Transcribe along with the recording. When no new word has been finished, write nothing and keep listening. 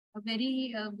A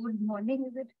very good morning,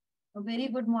 is it? A very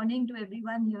good morning to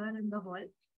everyone here in the hall.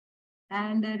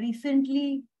 And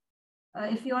recently,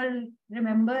 if you all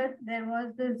remember, there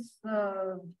was this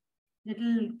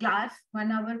little class,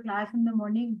 1 hour class in the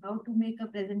morning, how to make a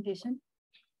presentation.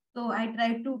 So I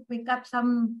tried to pick up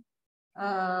some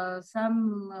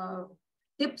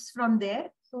tips from there.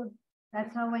 So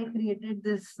that's how I created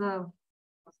this.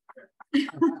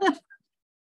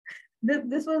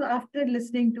 This was after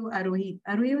listening to Arohi.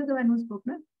 Arohi was the one who spoke,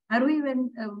 no? Arohi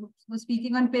when was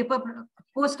speaking on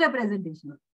poster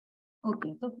presentation.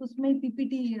 Okay, so usme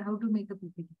PPT, how to make a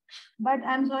PPT. But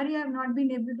I'm sorry, I've not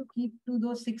been able to keep to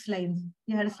those 6 lines.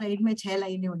 Her slide में 6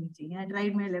 लाइनें होनी चाहिए. I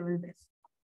tried my level best.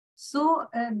 So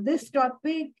this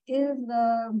topic is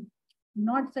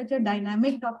not such a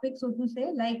dynamic topic, so to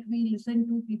say, like we listen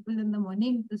to people in the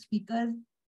morning, the speakers.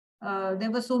 There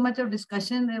was so much of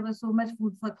discussion, there was so much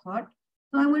food for thought.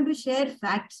 So I'm going to share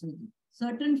facts with you,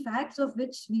 certain facts of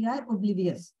which we are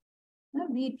oblivious.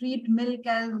 We treat milk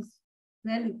as,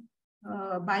 well,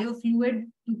 biofluid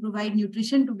to provide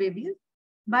nutrition to babies,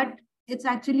 but it's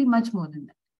actually much more than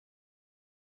that.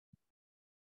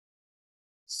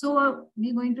 So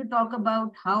we're going to talk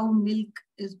about how milk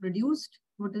is produced,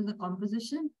 what is the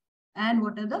composition, and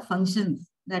what are the functions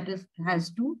that it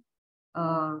has to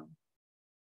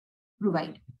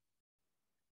provide.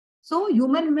 So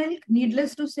human milk,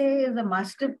 needless to say, is a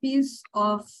masterpiece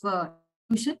of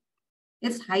evolution.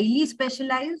 It's highly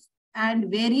specialized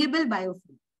and variable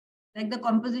biofluid. Like the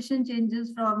composition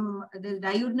changes from the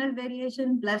diurnal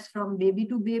variation plus from baby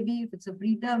to baby. If it's a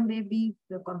preterm baby,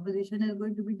 the composition is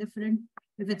going to be different.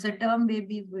 If it's a term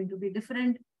baby, it's going to be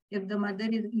different. If the mother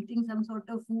is eating some sort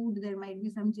of food, there might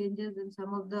be some changes in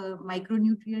some of the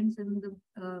micronutrients in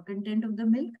the content of the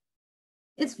milk.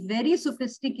 It's very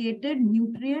sophisticated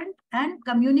nutrient and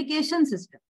communication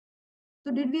system.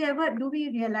 So do we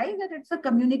realize that it's a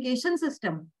communication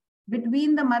system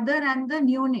between the mother and the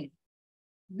neonate,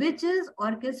 which is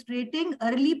orchestrating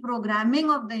early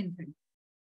programming of the infant.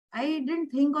 I didn't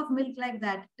think of milk like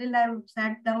that till I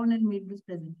sat down and made this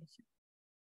presentation.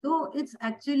 So it's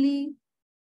actually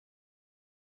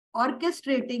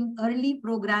orchestrating early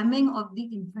programming of the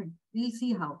infant. We'll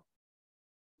see how.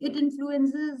 It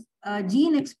influences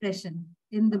gene expression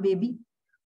in the baby.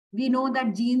 We know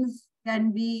that genes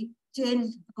can be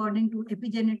changed according to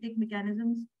epigenetic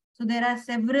mechanisms. So there are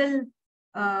several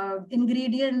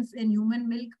ingredients in human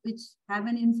milk which have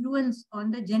an influence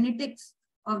on the genetics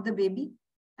of the baby.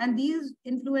 And these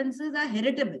influences are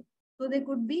heritable. So they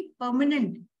could be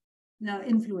permanent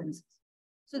influences.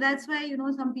 So that's why,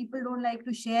 some people don't like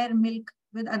to share milk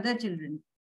with other children,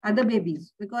 other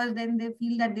babies, because then they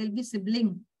feel that they'll be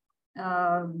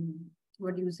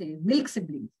milk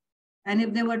siblings. And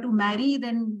if they were to marry,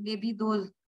 then maybe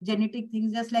those genetic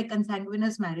things, just like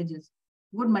consanguineous marriages,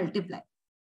 would multiply.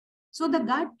 So the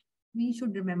gut, we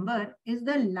should remember, is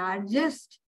the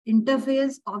largest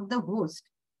interface of the host,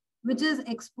 which is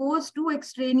exposed to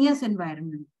extraneous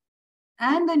environment.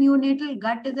 And the neonatal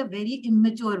gut is a very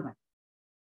immature one.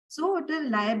 So it is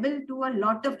liable to a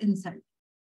lot of insult.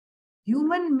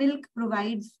 Human milk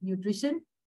provides nutrition,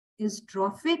 is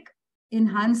trophic,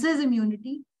 enhances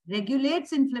immunity,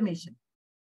 regulates inflammation,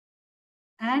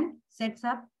 and sets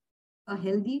up a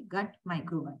healthy gut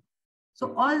microbiome.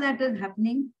 So all that is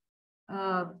happening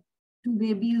to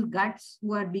babies' guts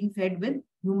who are being fed with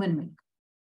human milk.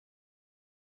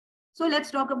 So let's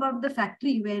talk about the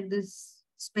factory where this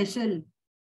special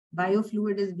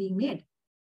biofluid is being made.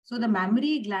 So the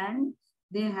mammary glands,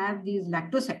 they have these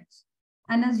lactocytes.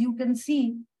 And as you can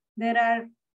see, there are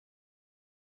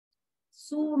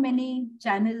so many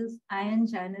channels, ion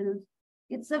channels.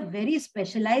 It's a very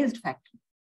specialized factory.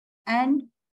 And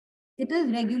it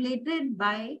is regulated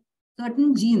by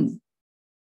certain genes.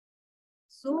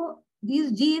 So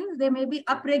these genes, they may be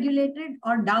upregulated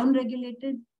or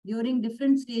downregulated during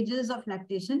different stages of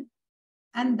lactation.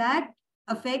 And that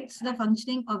affects the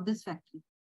functioning of this factory.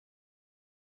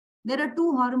 There are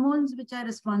 2 hormones which are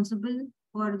responsible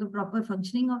for the proper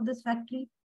functioning of this factory.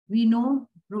 We know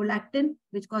prolactin,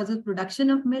 which causes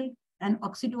production of milk, and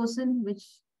oxytocin, which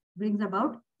brings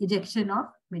about ejection of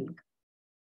milk.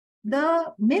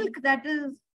 The milk that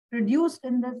is produced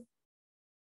in this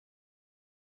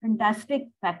fantastic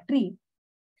factory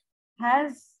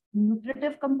has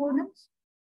nutritive components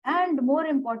and, more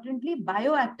importantly,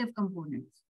 bioactive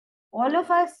components. All of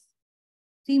us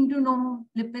seem to know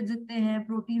lipids कितने हैं,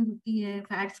 proteins कितनी है,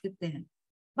 fats कितने हैं.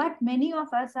 But many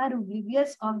of us are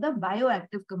oblivious of the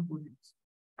bioactive components.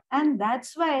 And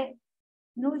that's why,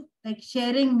 like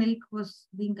sharing milk was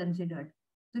being considered.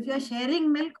 So if you're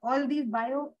sharing milk, all these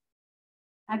bioactive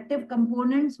active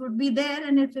components would be there,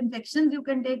 and if infections you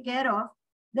can take care of,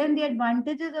 then the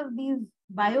advantages of these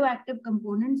bioactive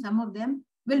components, some of them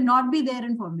will not be there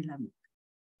in formula milk.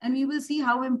 And we will see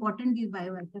how important these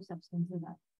bioactive substances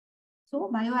are. So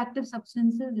bioactive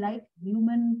substances like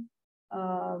human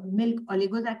milk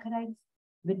oligosaccharides,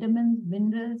 vitamins,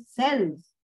 minerals,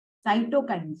 cells,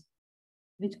 cytokines,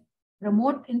 which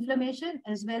promote inflammation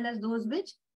as well as those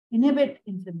which inhibit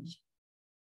inflammation.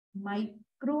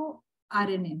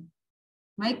 MicroRNA,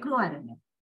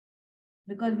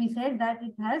 because we said that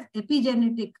it has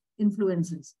epigenetic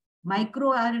influences.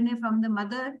 MicroRNA from the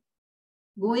mother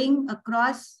going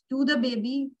across to the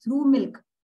baby through milk.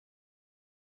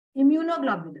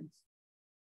 Immunoglobulins,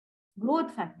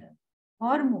 growth factors,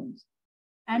 hormones,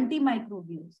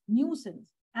 antimicrobials,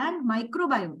 nuisance, and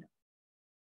microbiota.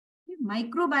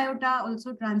 Microbiota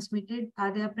also transmitted,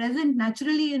 they are present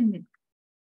naturally in milk.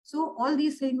 So all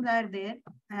these things are there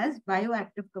as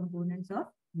bioactive components of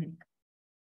milk.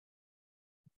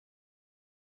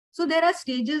 So there are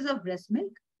stages of breast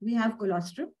milk. We have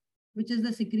colostrum, which is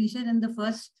the secretion in the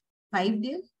first 5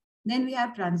 days. Then we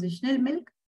have transitional milk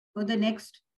for the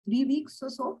next 3 weeks or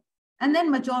so. And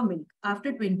then mature milk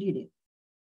after 20 days.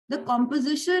 The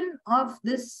composition of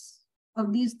these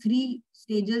 3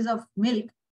 stages of milk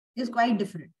is quite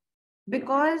different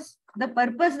because the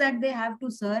purpose that they have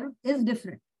to serve is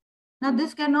different. Now,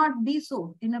 this cannot be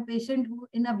so in a patient,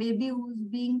 in a baby who's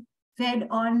being fed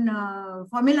on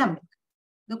formula milk.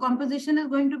 The composition is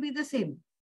going to be the same.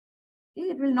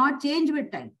 It will not change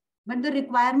with time, but the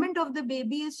requirement of the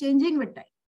baby is changing with time.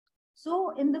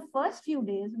 So in the first few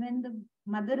days, when the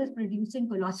mother is producing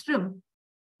colostrum,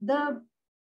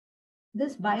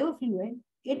 this biofluid,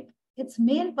 its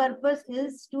main purpose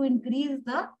is to increase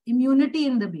the immunity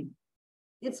in the baby.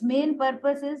 Its main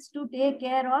purpose is to take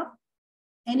care of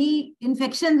any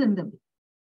infections in the baby.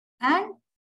 And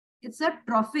it's a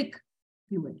trophic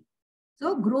fluid.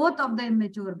 So growth of the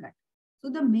immature gut. So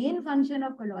the main function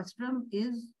of colostrum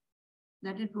is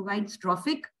that it provides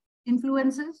trophic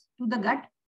influences to the gut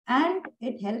and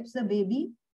it helps the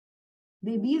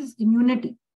baby's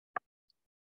immunity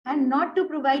and not to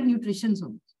provide nutrition so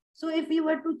much. So if we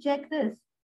were to check this,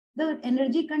 the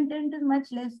energy content is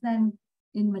much less than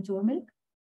in mature milk,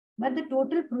 but the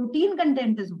total protein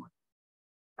content is more.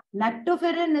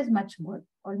 Lactoferrin is much more,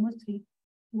 almost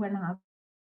 2.5.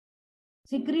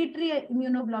 Secretory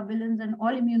immunoglobulins and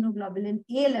all immunoglobulin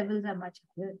A levels are much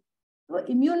higher. So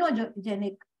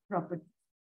immunogenic properties.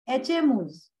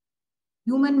 HMOs,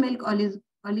 human milk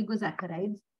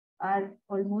oligosaccharides, are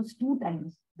almost 2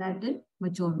 times that in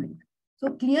mature milk.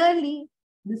 So clearly,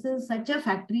 this is such a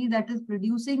factory that is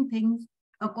producing things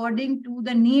according to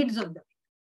the needs of the milk.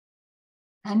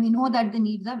 And we know that the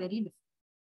needs are very different.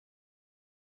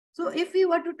 So if we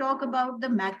were to talk about the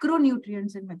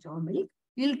macronutrients in mature milk,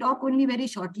 we'll talk only very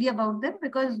shortly about them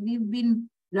because we've been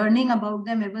learning about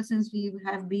them ever since we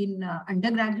have been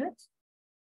undergraduates.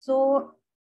 So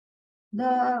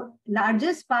the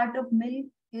largest part of milk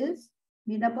is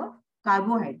made up of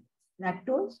carbohydrates,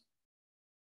 lactose.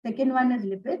 Second one is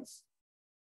lipids.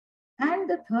 And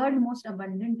the third most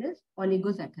abundant is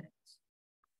oligosaccharides.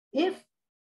 If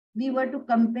we were to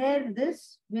compare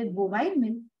this with bovine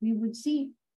milk, we would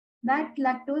see that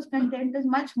lactose content is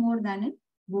much more than in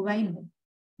bovine milk.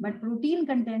 But protein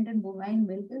content in bovine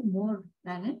milk is more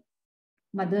than in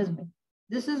mother's milk.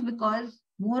 This is because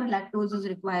more lactose is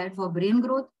required for brain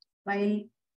growth, while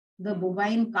the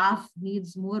bovine calf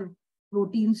needs more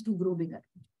proteins to grow bigger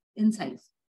in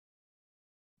size.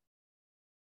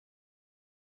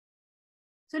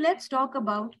 So let's talk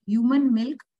about human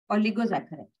milk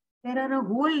oligosaccharides. There are a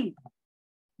whole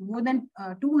more than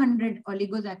 200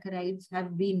 oligosaccharides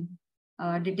have been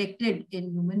detected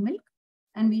in human milk,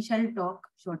 and we shall talk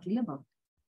shortly about it.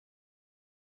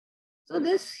 So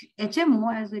this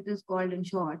HMO, as it is called in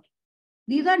short,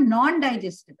 these are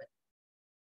non-digestible.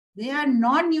 They are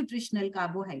non-nutritional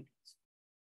carbohydrates.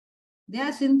 They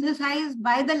are synthesized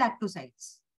by the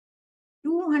lactocytes.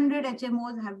 200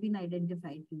 HMOs have been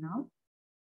identified now.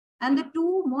 And the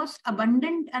 2 most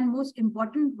abundant and most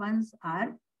important ones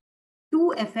are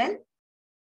 2FL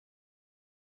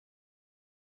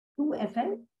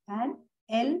and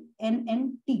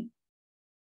LNNT.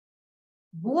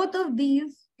 Both of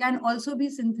these can also be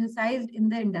synthesized in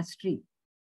the industry.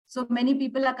 So many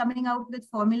people are coming out with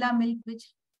formula milk,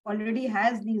 which already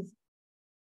has these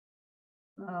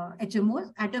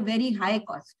HMOs at a very high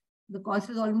cost. The cost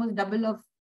is almost double of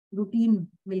routine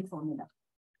milk formula.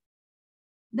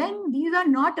 Then these are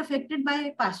not affected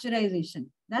by pasteurization.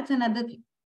 That's another thing.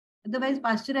 Otherwise,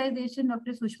 pasteurization,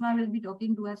 Dr. Sushma will be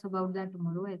talking to us about that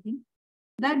tomorrow, I think.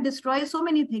 That destroys so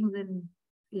many things in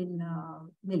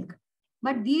milk.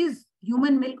 But these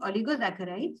human milk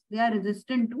oligosaccharides, they are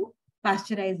resistant to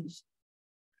pasteurization.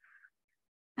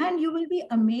 And you will be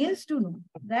amazed to know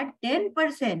that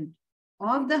 10%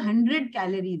 of the 100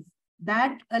 calories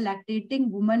that a lactating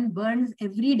woman burns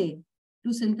every day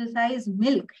to synthesize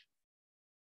milk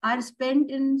are spent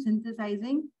in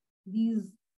synthesizing these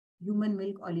human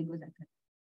milk oligosaccharides.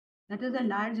 That is a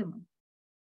large amount.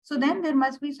 So then there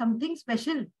must be something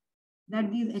special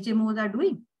that these HMOs are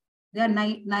doing. They are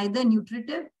neither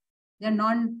nutritive, they are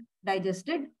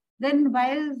non-digested. Then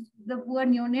why is the poor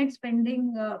neonate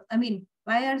spending,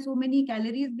 why are so many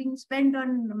calories being spent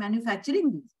on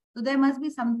manufacturing these? So there must be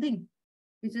something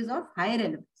which is of high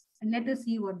relevance. And let us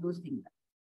see what those things are.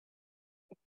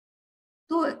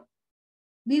 So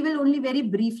we will only very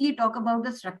briefly talk about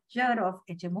the structure of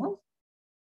HMOs.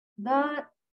 The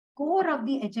core of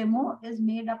the HMO is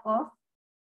made up of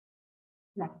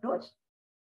lactose,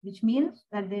 which means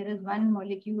that there is one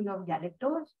molecule of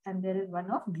galactose and there is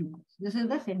one of glucose. This is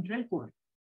the central core.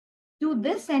 To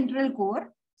this central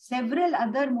core, several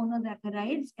other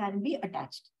monosaccharides can be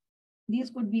attached.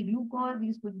 These could be glucose,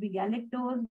 these could be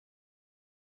galactose,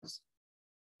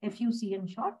 FUC in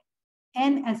short,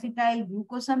 N-acetyl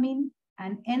glucosamine,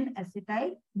 and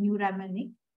N-acetyl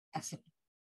neuraminic acid.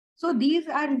 So these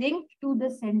are linked to the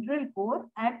central core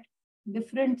at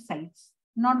different sites.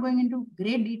 Not going into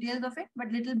great details of it,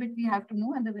 but little bit we have to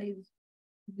know, otherwise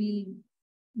we'll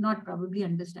not probably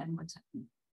understand what's happening.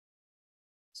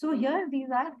 So here these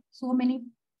are so many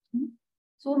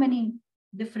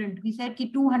different. We said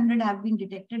that 200 have been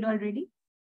detected already.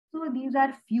 So these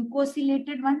are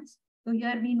fucosylated ones. So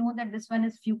here we know that this one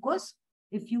is fucose.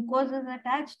 If fucose is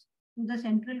attached to the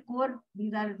central core,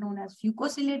 these are known as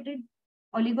fucosylated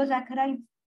oligosaccharides.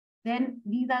 Then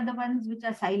these are the ones which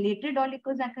are silated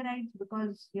oligosaccharides,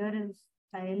 because here is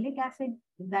sialic acid.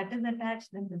 If that is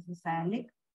attached, then this is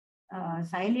silated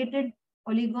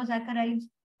oligosaccharides.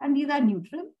 And these are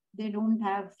neutral. They don't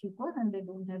have fucose and they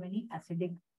don't have any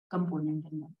acidic component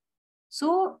in them.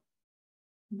 So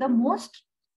the most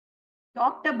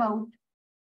talked about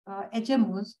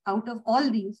HMOs out of all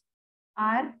these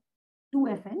are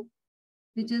 2FL,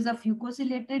 which is a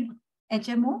fucosylated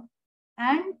HMO,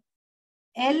 and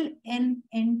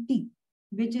LNNT,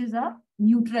 which is a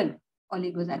neutral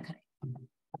oligosaccharide.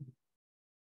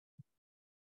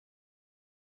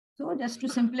 So just to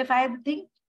simplify the thing,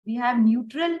 we have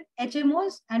neutral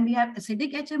HMOs and we have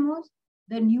acidic HMOs.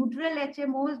 The neutral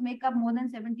HMOs make up more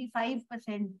than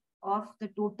 75% of the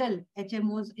total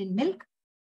HMOs in milk.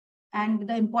 And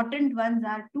the important ones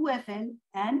are 2FL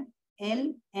and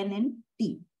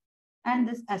LNNT. And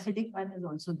this acidic one is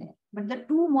also there. But the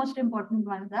two most important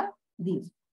ones are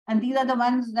these. And these are the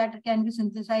ones that can be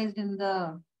synthesized in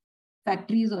the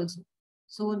factories also.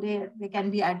 So they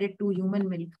can be added to human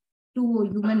milk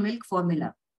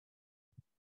formula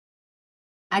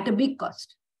at a big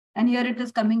cost. And here it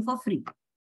is coming for free.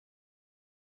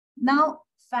 Now,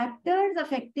 factors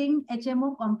affecting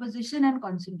HMO composition and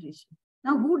concentration.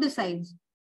 Now, who decides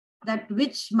that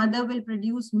which mother will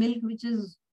produce milk which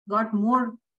has got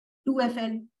more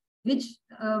 2FL, which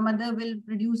mother will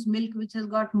produce milk which has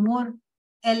got more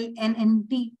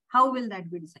LNNT? How will that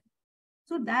be decided?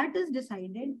 So that is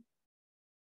decided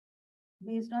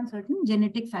based on certain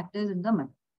genetic factors in the mother.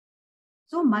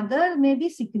 So mothers may be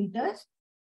secretors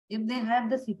if they have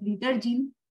the secretor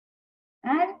gene,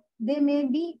 and they may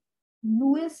be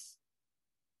Lewis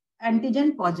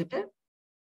antigen positive.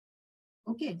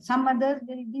 Okay, some mothers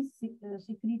will be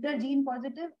secretor gene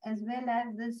positive as well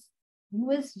as this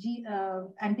Lewis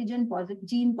antigen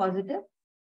gene positive.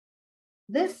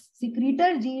 This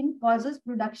secretor gene causes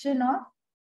production of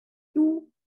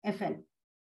 2FL,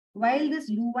 while this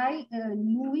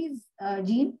Lewis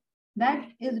gene, that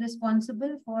is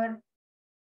responsible for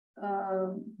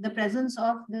the presence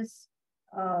of this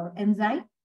enzyme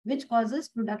which causes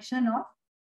production of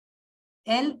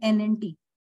LNNT.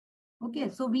 Okay,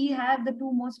 so we have the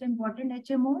two most important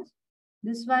HMOs.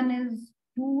 This one is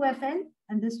 2FL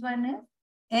and this one is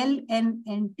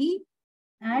LNNT.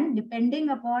 And depending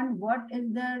upon what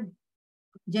is the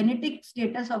genetic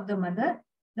status of the mother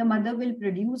will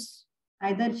produce,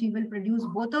 either she will produce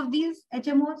both of these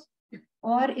HMOs,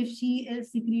 or if she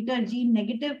is secretor gene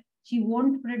negative, she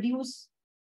won't produce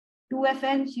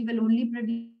 2FL, she will only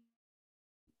produce.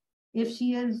 If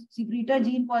she is secretor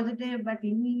gene positive but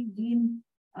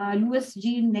Lewis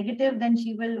gene negative, then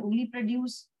she will only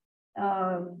produce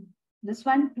this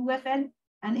one, 2FL.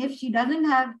 And if she doesn't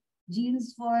have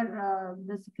genes for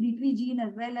the secretory gene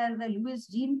as well as the Lewis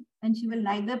gene, then she will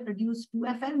neither produce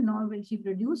 2FL nor will she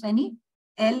produce any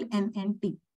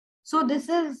LNNT. So this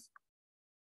is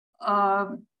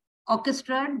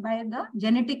orchestrated by the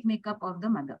genetic makeup of the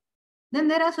mother. Then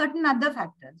there are certain other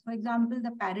factors. For example,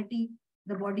 the parity,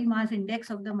 the body mass index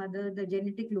of the mother, the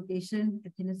genetic location,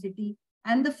 ethnicity,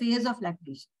 and the phase of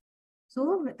lactation.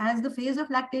 So as the phase of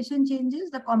lactation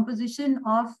changes, the composition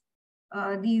of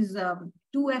these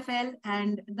 2FL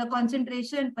and the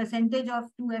concentration percentage of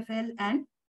 2FL and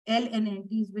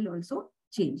LNNTs will also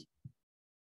change.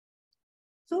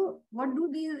 So what do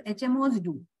these HMOs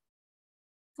do?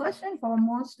 First and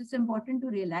foremost, it's important to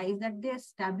realize that they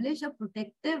establish a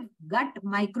protective gut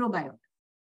microbiota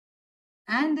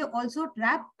and they also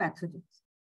trap pathogens.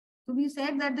 So we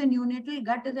said that the neonatal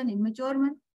gut is an immature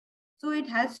one, so it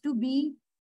has to be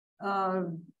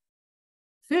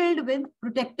filled with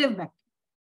protective bacteria.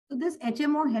 So this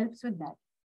HMO helps with that.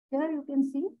 Here you can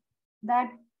see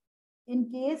that in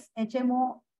case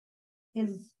HMO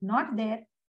is not there,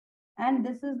 and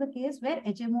this is the case where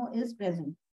HMO is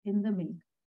present in the milk.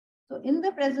 So in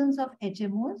the presence of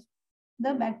HMOs,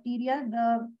 the bacteria,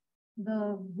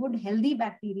 the good healthy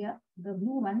bacteria, the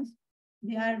blue ones,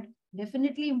 they are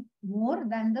definitely more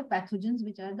than the pathogens,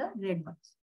 which are the red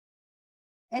ones.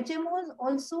 HMOs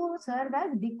also serve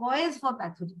as decoys for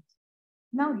pathogens.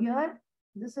 Now here,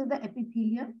 this is the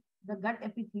epithelium, the gut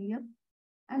epithelium,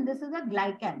 and this is a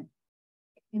glycan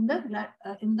in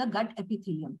the gut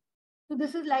epithelium. So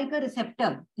this is like a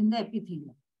receptor in the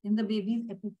epithelium, in the baby's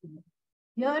epithelium.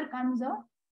 Here comes a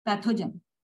pathogen.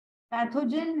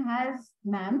 Pathogen has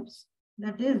MAMs,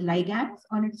 that is ligands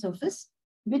on its surface,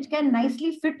 which can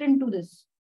nicely fit into this.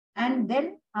 And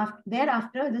then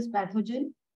thereafter, this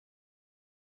pathogen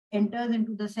enters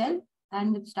into the cell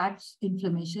and it starts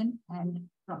inflammation and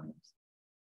problems.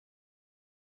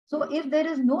 So if there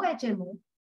is no HMO,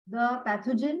 the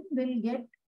pathogen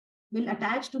will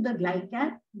attach to the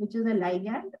glycan, which is a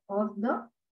ligand of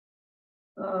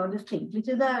this thing, which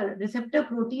is a receptor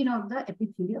protein of the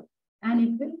epithelium, and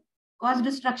it will cause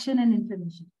destruction and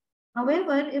inflammation.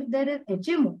 However, if there is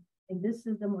HMO, and this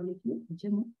is the molecule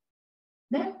HMO,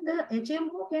 then the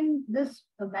HMO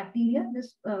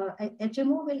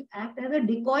HMO will act as a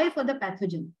decoy for the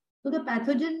pathogen. So the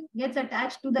pathogen gets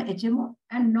attached to the HMO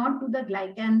and not to the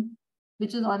glycan,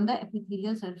 which is on the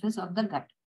epithelial surface of the gut.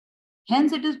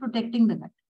 Hence, it is protecting the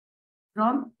gut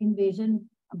from invasion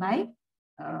by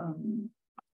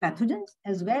pathogens,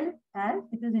 as well as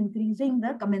it is increasing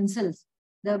the commensals,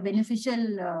 the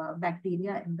beneficial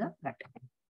bacteria in the gut.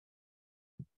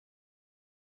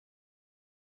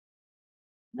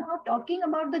 Now, talking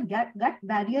about the gut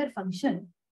barrier function,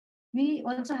 we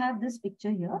also have this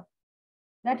picture here.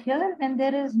 That here, when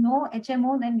there is no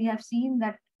HMO, then we have seen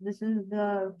that this is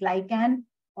the glycan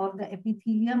of the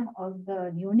epithelium of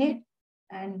the neonate.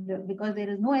 And because there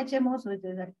is no HMO, so it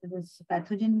is that this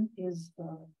pathogen is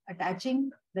attaching,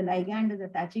 the ligand is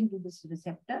attaching to this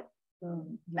receptor,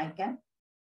 glycan.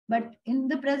 But in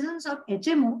the presence of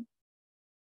HMO,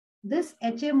 this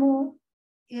HMO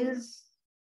is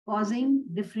causing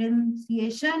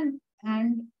differentiation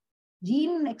and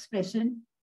gene expression,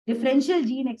 differential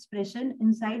gene expression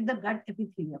inside the gut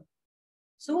epithelium,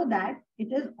 so that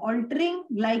it is altering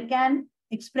glycan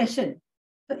expression.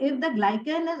 So if the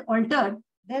glycan is altered,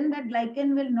 then that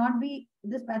glycan will not be,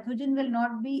 this pathogen will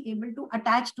not be able to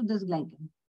attach to this glycan.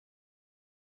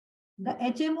 The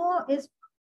HMO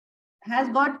has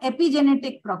got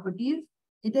epigenetic properties.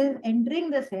 It is entering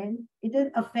the cell. It is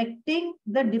affecting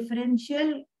the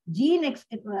differential gene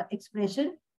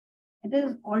expression. It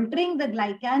is altering the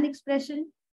glycan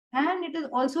expression, and it is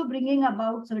also bringing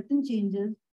about certain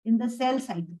changes in the cell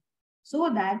cycle, so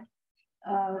that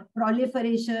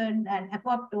proliferation and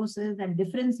apoptosis and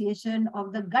differentiation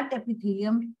of the gut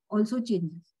epithelium also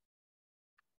changes.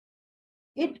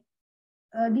 These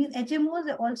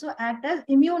HMOs also act as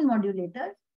immune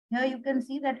modulators. Here you can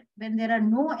see that when there are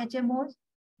no HMOs,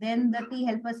 then the T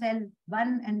helper cell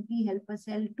 1 and T helper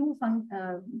cell 2,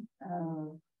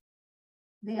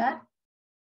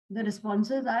 the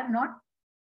responses are not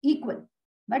equal.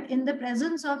 But in the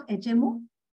presence of HMO,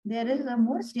 there is a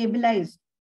more stabilized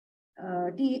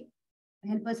T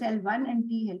helper cell 1 and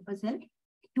T helper cell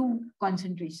 2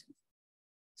 concentration.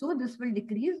 So this will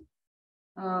decrease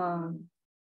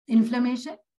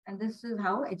inflammation, and this is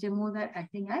how HMOs are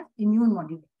acting as immune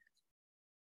modulators.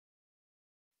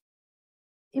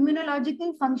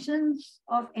 Immunological functions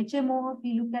of HMO, if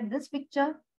we look at this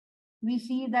picture, we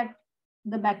see that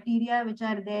the bacteria which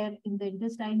are there in the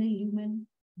intestinal lumen,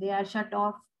 they are shut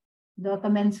off, the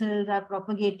commensals are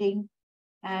propagating,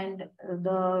 and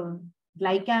the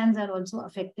glycans are also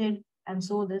affected, and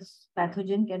so this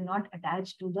pathogen cannot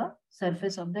attach to the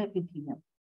surface of the epithelium.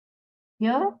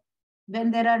 Here,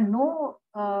 when there are no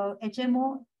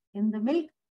HMO in the milk,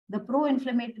 the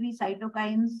pro-inflammatory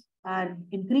cytokines are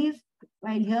increased,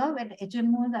 while here when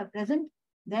HMOs are present,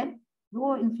 then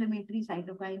pro-inflammatory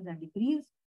cytokines are decreased,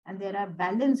 and there are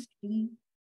balanced T1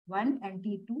 and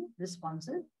T2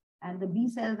 responses, and the B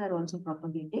cells are also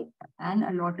propagating, and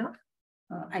a lot of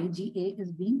IgA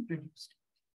is being produced.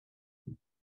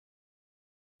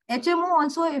 HMO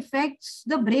also affects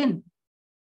the brain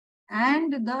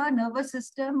and the nervous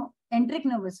system, enteric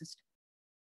nervous system.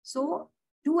 So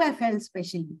 2FL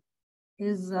especially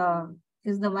is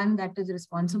the one that is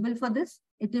responsible for this.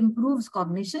 It improves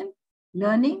cognition,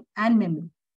 learning, and memory.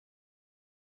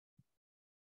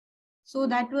 So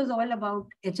that was all about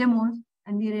HMOs,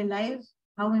 and we realized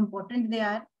how important they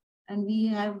are, and we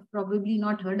have probably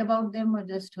not heard about them or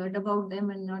just heard about them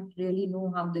and not really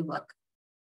know how they work.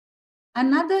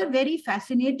 Another very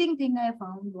fascinating thing I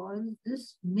found was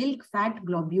this milk fat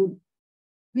globule.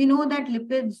 We know that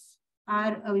lipids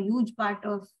are a huge part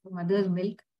of mother's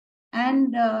milk,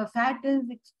 and fat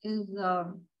is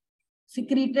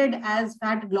secreted as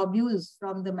fat globules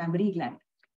from the mammary gland.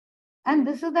 And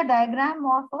this is the diagram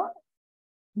of a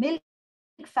milk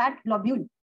fat globule.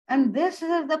 And this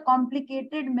is the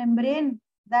complicated membrane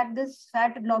that this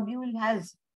fat globule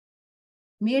has,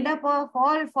 made up of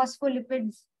all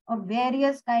phospholipids of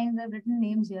various kinds. I've written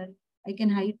names here. I can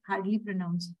hardly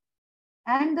pronounce it.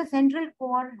 And the central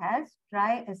core has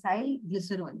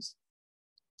triacylglycerols.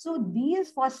 So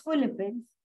these phospholipids,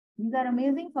 these are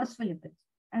amazing phospholipids.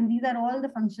 And these are all the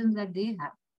functions that they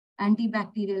have.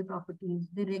 Antibacterial properties,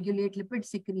 they regulate lipid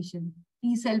secretion,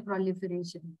 T cell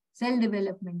proliferation, cell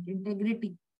development,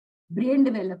 integrity, brain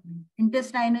development,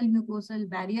 intestinal mucosal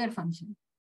barrier function.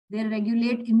 They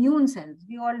regulate immune cells.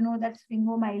 We all know that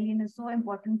sphingomyelin is so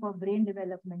important for brain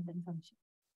development and function.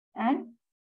 And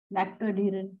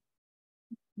lactoadherin,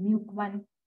 MUC1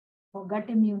 for gut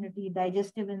immunity,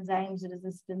 digestive enzymes,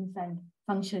 resistance and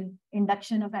function,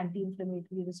 induction of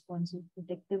anti-inflammatory responses,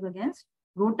 protective against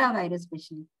rotavirus,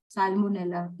 especially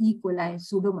Salmonella, E. coli,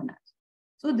 Pseudomonas.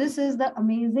 So this is the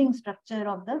amazing structure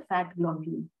of the fat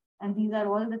globule. And these are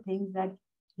all the things that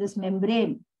this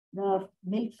membrane, the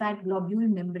milk fat globule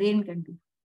membrane, can do.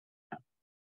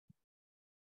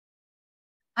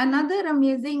 Another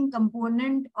amazing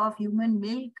component of human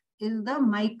milk is the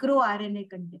microRNA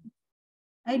content.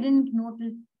 I didn't know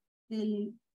till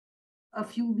a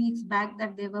few weeks back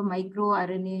that there were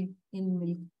microRNA in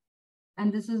milk.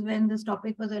 And this is when this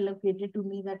topic was allocated to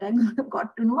me that I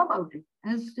got to know about it.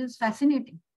 It's just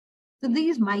fascinating. So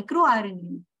these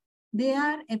microRNA, they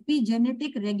are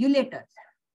epigenetic regulators.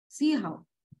 See how.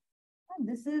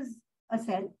 This is a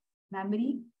cell,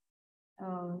 mammary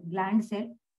gland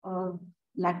cell,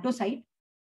 lactocyte.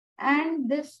 And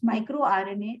this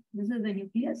microRNA, this is the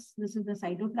nucleus, this is the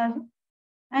cytoplasm.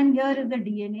 And here is the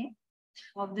DNA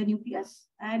of the nucleus.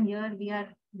 And here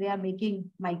they are making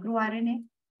microRNA.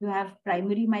 You have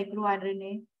primary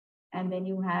microRNA, and then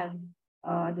you have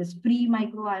this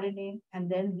pre-microRNA, and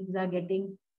then these are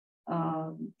getting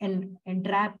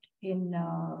entrapped in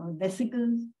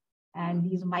vesicles, and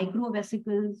these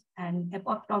microvesicles and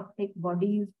apoptotic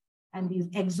bodies, and these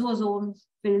exosomes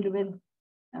filled with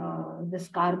this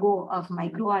cargo of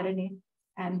microRNA,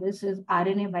 and this is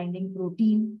RNA binding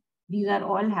protein. These are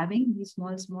all having these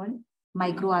small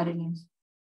microRNAs.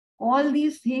 All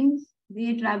these things,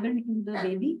 they travel to the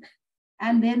baby,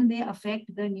 and then they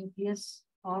affect the nucleus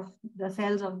of the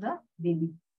cells of the baby.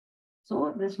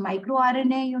 So this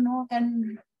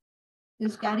microRNA,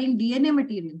 is carrying DNA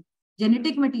material,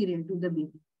 genetic material to the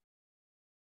baby.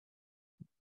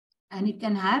 And it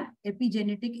can have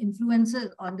epigenetic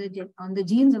influences on the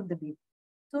genes of the baby.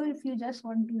 So if you just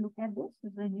want to look at this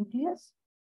is the nucleus.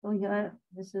 So here,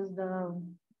 this is the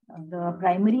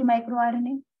primary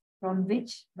microRNA, from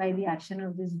which by the action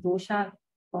of this dosha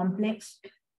complex,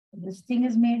 this thing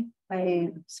is made by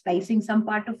splicing some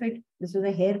part of it. This is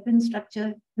a hairpin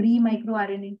structure,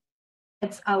 pre-microRNA,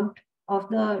 gets out of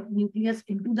the nucleus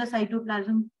into the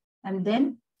cytoplasm, and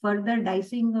then further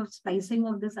dicing or splicing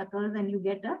of this occurs, and you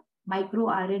get a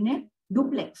microRNA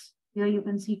duplex. Here you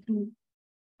can see two.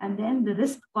 And then the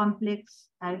RISC complex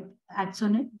acts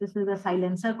on it. This is a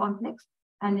silencer complex.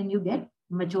 And then you get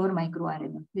mature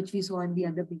microRNA, which we saw in the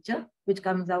other picture, which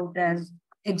comes out as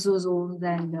exosomes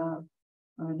and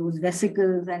those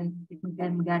vesicles, and it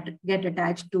can get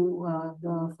attached to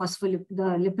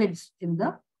the lipids in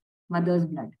the mother's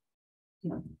blood.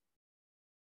 Yeah.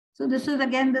 So this is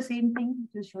again the same thing,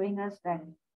 which is showing us that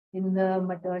in the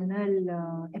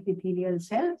maternal epithelial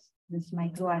cells, this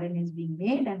microRNA is being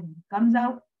made and it comes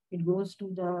out. It goes to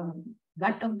the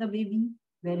gut of the baby,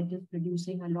 where it is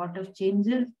producing a lot of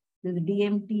changes. There's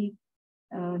DMT,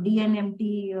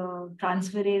 DNMT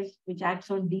transferase, which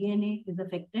acts on DNA, is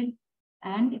affected,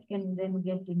 and it can then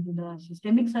get into the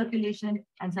systemic circulation,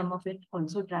 and some of it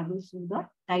also travels through the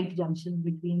tight junctions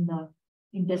between the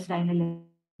intestinal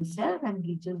cells and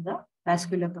reaches the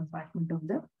vascular compartment of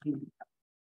the baby.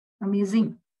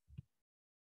 Amazing.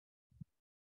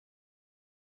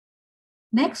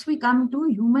 Next, we come to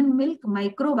human milk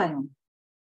microbiome.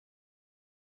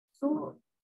 So,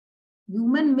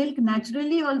 human milk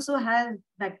naturally also has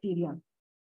bacteria,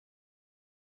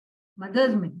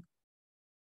 mother's milk.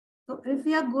 So, if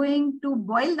we are going to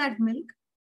boil that milk,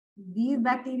 these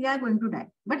bacteria are going to die,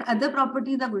 but other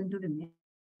properties are going to remain.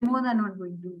 HMOs are not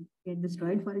going to get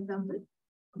destroyed, for example.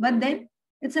 But then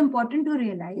it's important to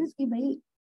realize that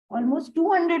almost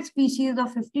 200 species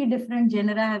of 50 different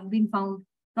genera have been found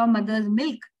from mother's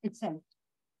milk itself.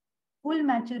 Full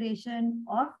maturation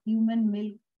of human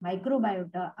milk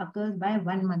microbiota occurs by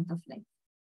 1 month of life.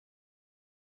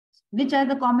 Which are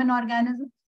the common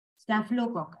organisms?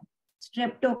 Staphylococcus,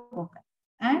 streptococcus,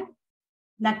 and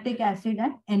lactic acid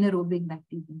and anaerobic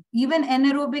bacteria. Even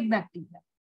anaerobic bacteria.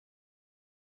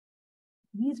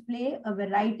 These play a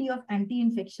variety of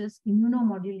anti-infectious,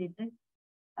 immunomodulatory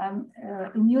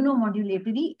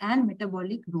and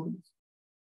metabolic roles.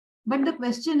 But the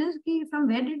question is, from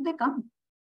where did they come?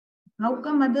 How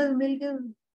come mother's milk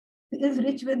is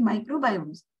rich with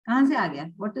microbiomes? Kahan se aa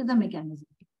gaya? What is the mechanism?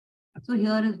 So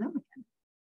here is the mechanism.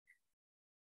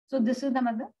 So this is the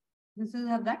mother. This is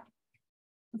her gut.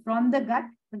 From the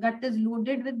gut is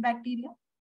loaded with bacteria.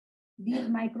 These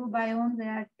microbiomes, they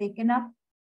are taken up,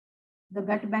 the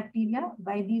gut bacteria,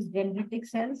 by these dendritic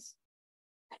cells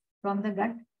from the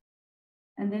gut.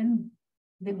 And then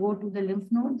they go to the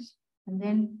lymph nodes. And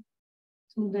then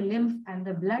through the lymph and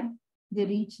the blood, they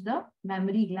reach the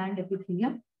mammary gland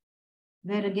epithelium,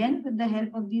 where again, with the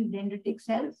help of these dendritic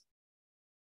cells,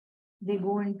 they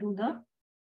are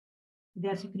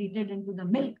secreted into the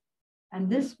milk. And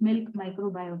this milk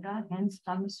microbiota hence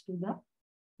comes to the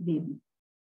baby.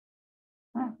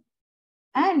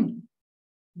 And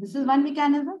this is one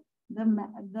mechanism, the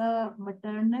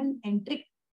maternal enteric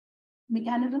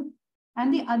mechanism.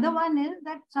 And the other one is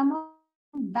that some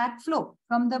backflow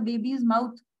from the baby's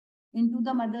mouth into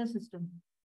the mother system.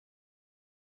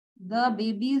 The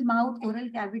baby's mouth oral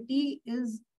cavity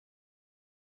has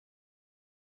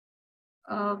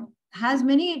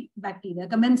many bacteria,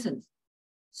 commensals.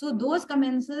 So those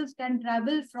commensals can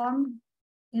travel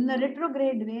in a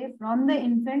retrograde way from the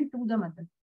infant to the mother.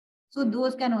 So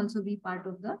those can also be part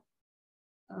of the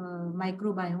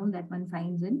microbiome that one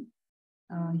finds in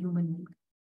human milk.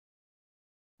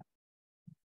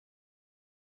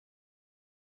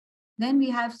 Then we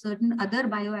have certain other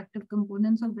bioactive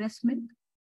components of breast milk: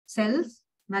 cells,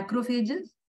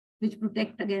 macrophages, which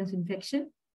protect against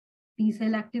infection, T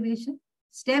cell activation,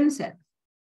 stem cells,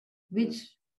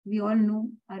 which we all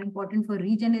know are important for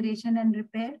regeneration and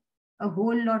repair, a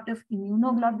whole lot of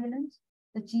immunoglobulins,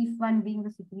 the chief one being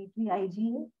the secretory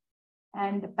IgA,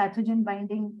 and pathogen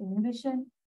binding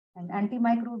inhibition and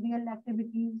antimicrobial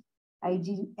activities.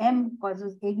 IgM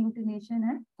causes agglutination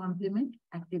and complement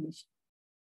activation.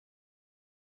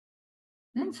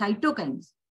 Then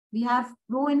cytokines. We have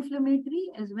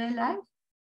pro-inflammatory as well as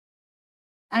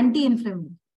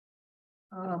anti-inflammatory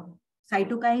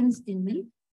cytokines in milk.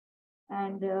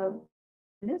 And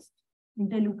list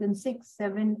interleukin 6,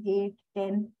 7, 8,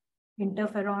 10,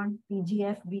 interferon,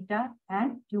 TGF-beta,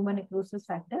 and tumor necrosis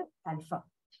factor alpha.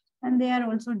 And they are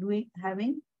also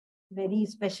having very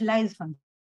specialized functions.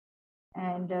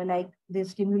 And like they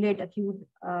stimulate acute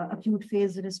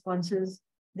phase responses.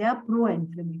 They are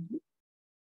pro-inflammatory.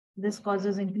 This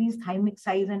causes increased thymic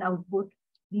size and output.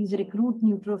 These recruit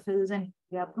neutrophils and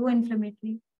they are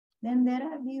pro-inflammatory. Then there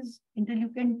are these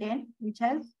interleukin 10, which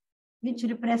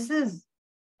represses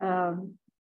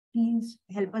these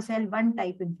helper cell 1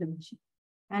 type inflammation.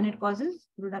 And it causes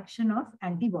production of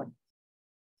antibodies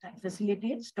and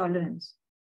facilitates tolerance.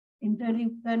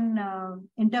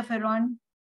 Interferon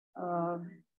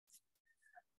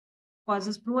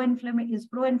is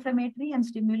pro-inflammatory and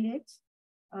stimulates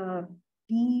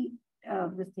T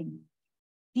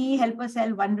helper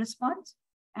cell 1 response,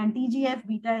 and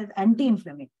TGF-beta is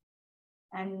anti-inflammatory.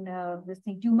 And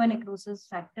tumor necrosis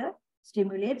factor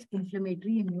stimulates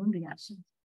inflammatory immune reactions.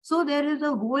 So there is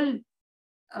a whole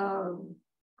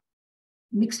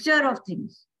mixture of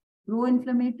things,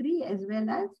 pro-inflammatory as well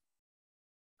as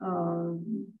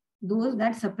those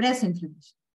that suppress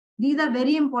inflammation. These are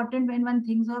very important when one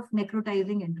thinks of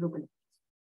necrotizing enterocolitis.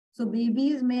 So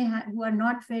babies who are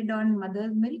not fed on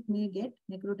mother's milk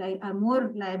are more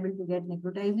liable to get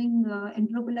necrotizing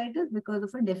enterocolitis because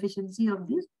of a deficiency of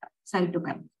these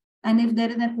cytokines. And if there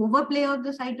is an overplay of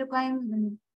the cytokines,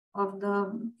 then of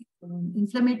the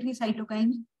inflammatory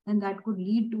cytokines, then that could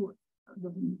lead to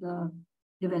the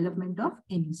development of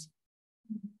NEC.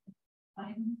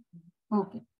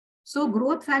 Okay. So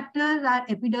growth factors are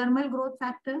epidermal growth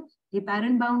factors,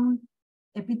 heparin bound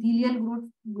epithelial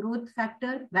growth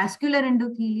factor, vascular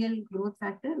endothelial growth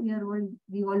factor. We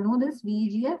all know this,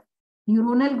 VEGF,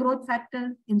 neuronal growth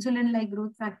factor, insulin-like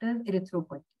growth factors,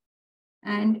 erythropoietin.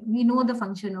 And we know the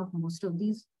function of most of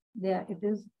these. It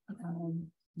is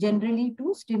generally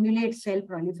to stimulate cell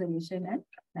proliferation and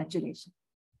maturation.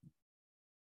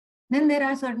 Then there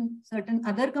are certain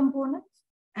other components,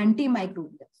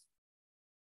 antimicrobials,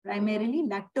 primarily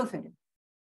lactoferrin.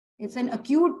 It's an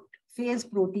acute phase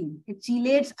protein. It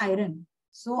chelates iron.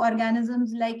 So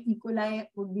organisms like E. coli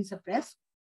would be suppressed.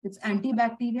 It's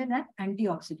antibacterial and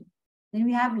antioxidant. Then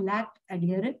we have lact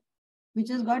adherent, which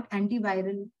has got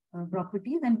antiviral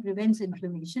properties and prevents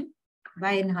inflammation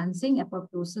by enhancing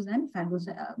apoptosis and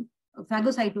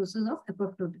phagocytosis of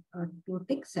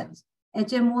apoptotic cells.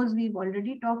 HMOs we've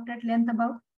already talked at length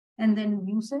about. And then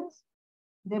mucins,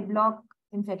 they block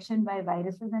infection by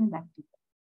viruses and bacteria.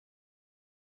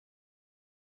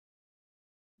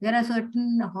 There are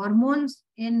certain hormones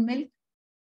in milk,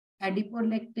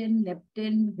 adipolectin,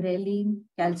 leptin, ghrelin,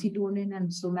 calcitonin, and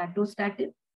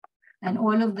somatostatin. And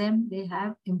all of them, they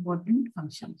have important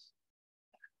functions.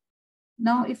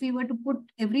 Now, if we were to put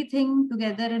everything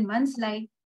together in one slide,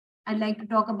 I'd like to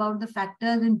talk about the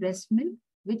factors in breast milk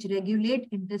which regulate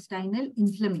intestinal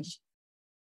inflammation.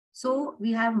 So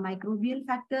we have microbial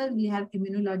factors, we have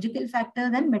immunological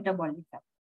factors, and metabolic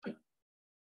factors.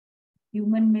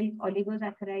 Human milk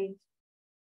oligosaccharides,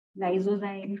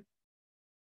 lysozyme,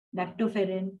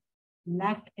 lactoferrin,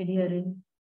 lact adherent,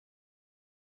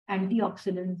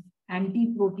 antioxidants,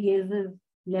 antiproteases,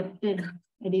 leptin,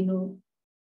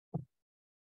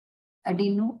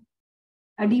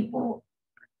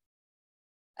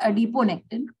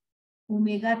 adiponectin,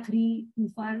 omega-3,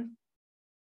 UFAR,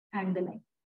 and the like.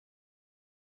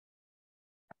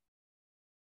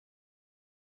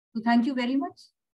 So thank you very much.